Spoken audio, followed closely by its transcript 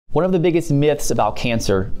One of the biggest myths about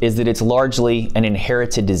cancer is that it's largely an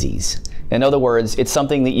inherited disease. In other words, it's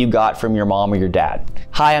something that you got from your mom or your dad.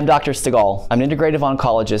 Hi, I'm Dr. Stegall. I'm an integrative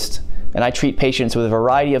oncologist, and I treat patients with a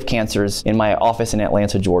variety of cancers in my office in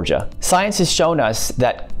Atlanta, Georgia. Science has shown us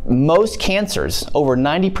that most cancers, over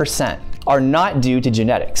 90%, are not due to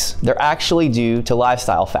genetics. They're actually due to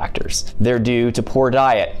lifestyle factors. They're due to poor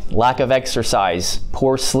diet, lack of exercise,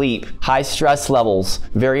 poor sleep, high stress levels,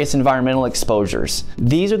 various environmental exposures.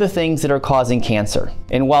 These are the things that are causing cancer.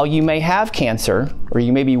 And while you may have cancer, or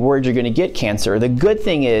you may be worried you're going to get cancer, the good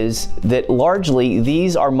thing is that largely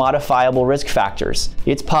these are modifiable risk factors.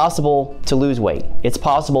 It's possible to lose weight. It's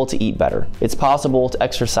possible to eat better. It's possible to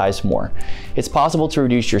exercise more. It's possible to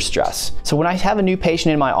reduce your stress. So when I have a new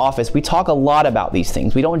patient in my office, we talk a lot about these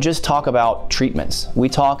things. We don't just talk about treatments. We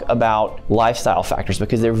talk about lifestyle factors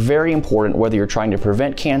because they're very important whether you're trying to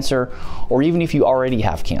prevent cancer or even if you already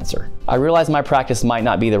have cancer. I realize my practice might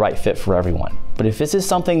not be the right fit for everyone, but if this is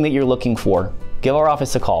something that you're looking for, give our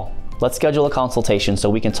office a call. Let's schedule a consultation so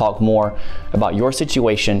we can talk more about your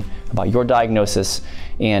situation, about your diagnosis,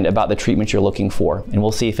 and about the treatment you're looking for, and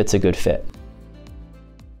we'll see if it's a good fit.